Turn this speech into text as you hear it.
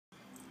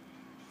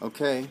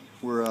Okay,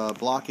 we're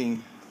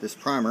blocking this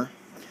primer.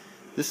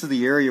 This is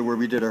the area where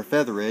we did our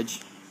feather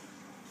edge.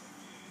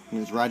 And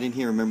it was right in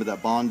here. Remember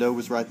that Bondo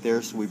was right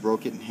there, so we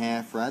broke it in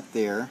half right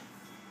there.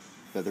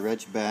 Feather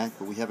edge back,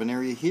 but we have an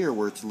area here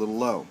where it's a little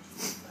low.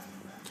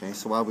 Okay,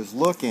 so I was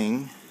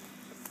looking.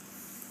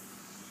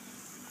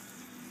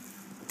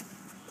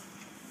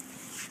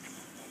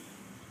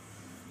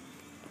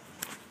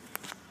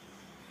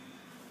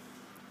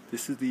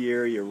 This is the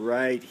area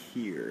right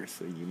here,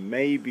 so you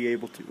may be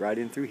able to, right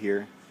in through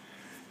here,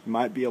 you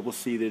might be able to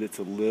see that it's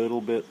a little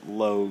bit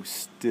low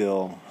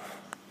still.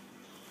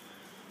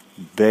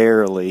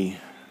 Barely.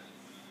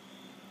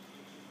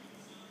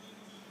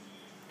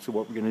 So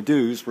what we're going to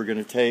do is we're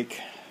going to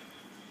take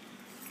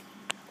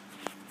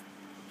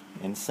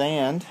and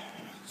sand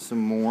some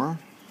more.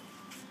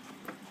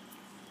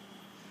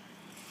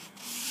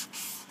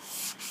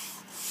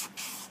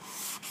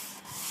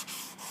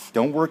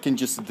 Don't work in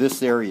just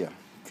this area,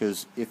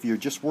 because if you're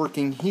just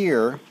working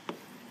here,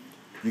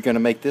 you're going to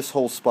make this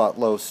whole spot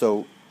low.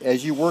 So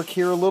as you work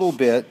here a little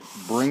bit,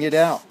 bring it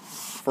out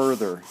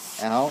further,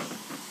 out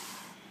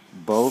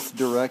both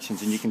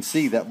directions, and you can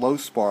see that low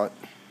spot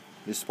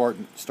is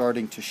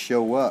starting to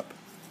show up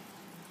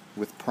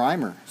with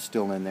primer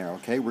still in there.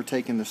 Okay, we're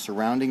taking the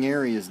surrounding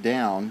areas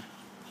down,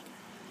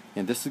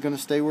 and this is going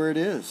to stay where it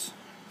is.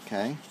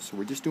 Okay, so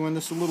we're just doing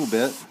this a little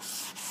bit.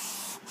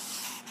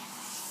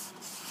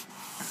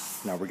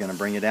 Now we're going to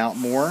bring it out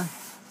more.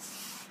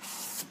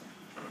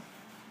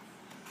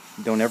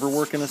 Don't ever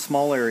work in a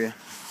small area,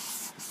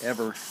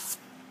 ever.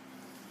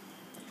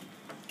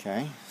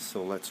 Okay,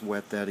 so let's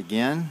wet that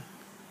again.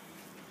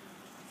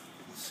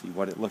 See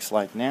what it looks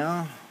like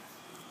now.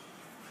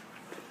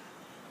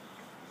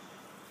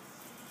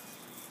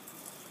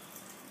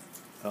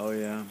 Oh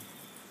yeah,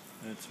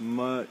 that's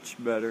much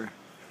better.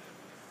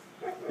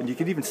 And you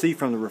can even see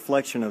from the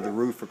reflection of the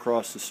roof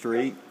across the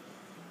street.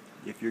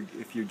 If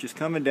you're just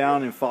coming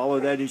down and follow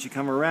that as you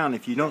come around,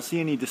 if you don't see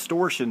any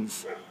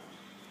distortions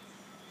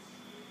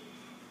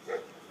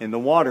in the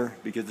water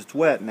because it's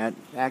wet and that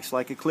acts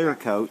like a clear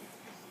coat,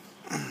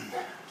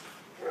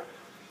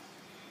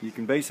 you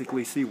can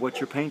basically see what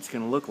your paint's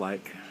going to look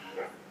like.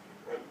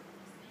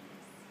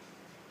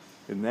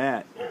 And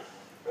that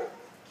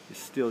is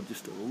still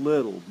just a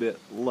little bit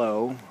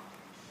low.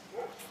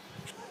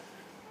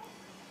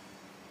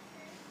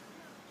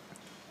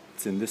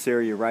 It's in this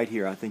area right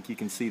here. I think you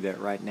can see that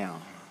right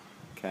now.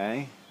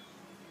 Okay?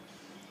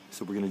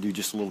 So we're going to do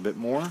just a little bit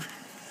more.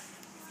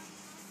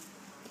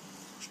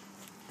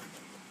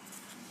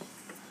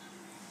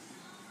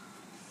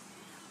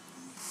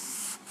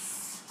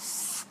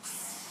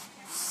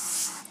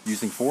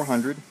 Using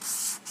 400.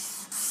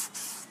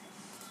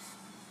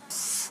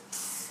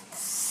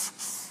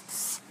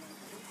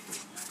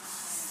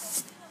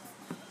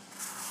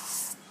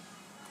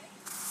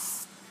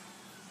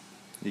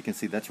 You can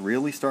see that's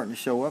really starting to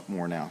show up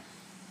more now.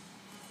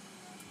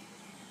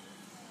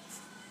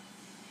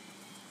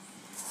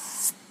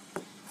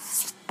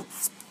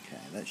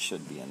 Okay, that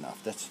should be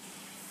enough.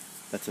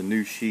 That's a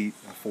new sheet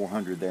of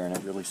 400 there, and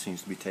it really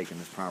seems to be taking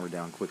this primer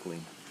down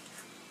quickly.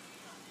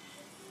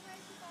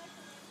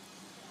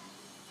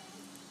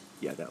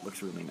 Yeah, that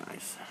looks really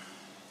nice.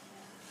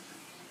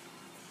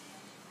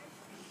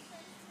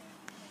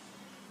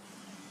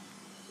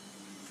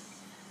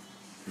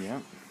 Yeah.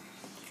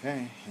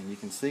 Okay, and you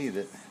can see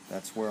that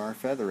that's where our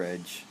feather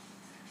edge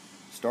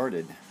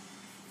started.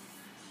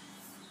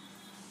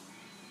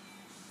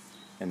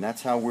 And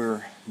that's how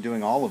we're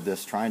doing all of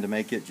this, trying to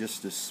make it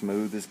just as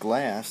smooth as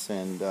glass,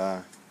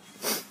 and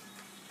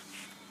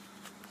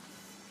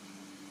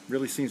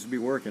really seems to be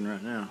working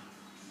right now.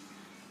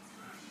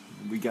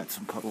 We got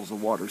some puddles of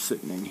water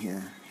sitting in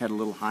here. Had a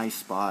little high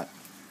spot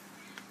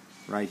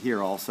right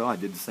here also. I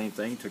did the same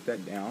thing, took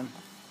that down.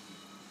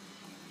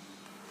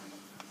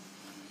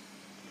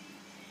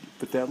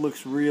 But that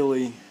looks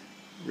really,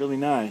 really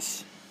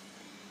nice.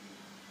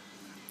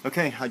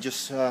 Okay, I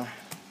just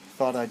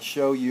thought I'd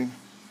show you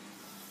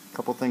a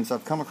couple things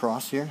I've come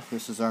across here.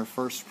 This is our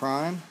first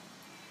prime.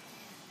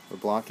 We're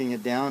blocking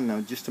it down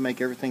now just to make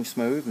everything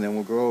smooth, and then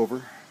we'll go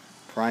over,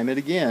 prime it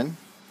again,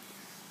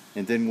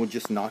 and then we'll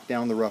just knock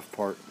down the rough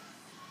part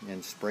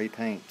and spray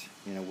paint.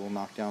 You know, we'll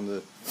knock down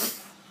the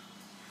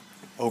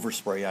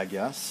overspray, I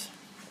guess.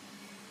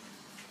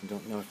 I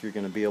don't know if you're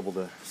going to be able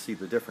to see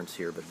the difference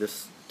here, but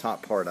this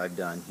top part I've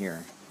done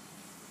here.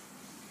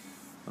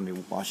 Let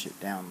me wash it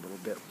down a little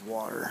bit with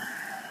water.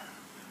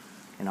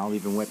 And I'll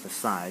even wet the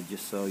side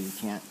just so you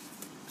can't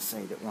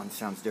say that one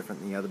sounds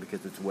different than the other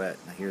because it's wet.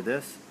 Now hear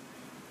this?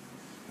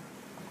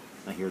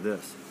 Now hear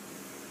this.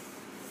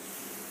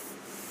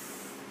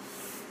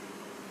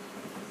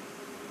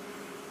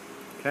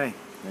 Okay,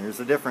 there's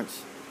the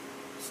difference.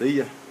 See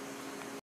ya.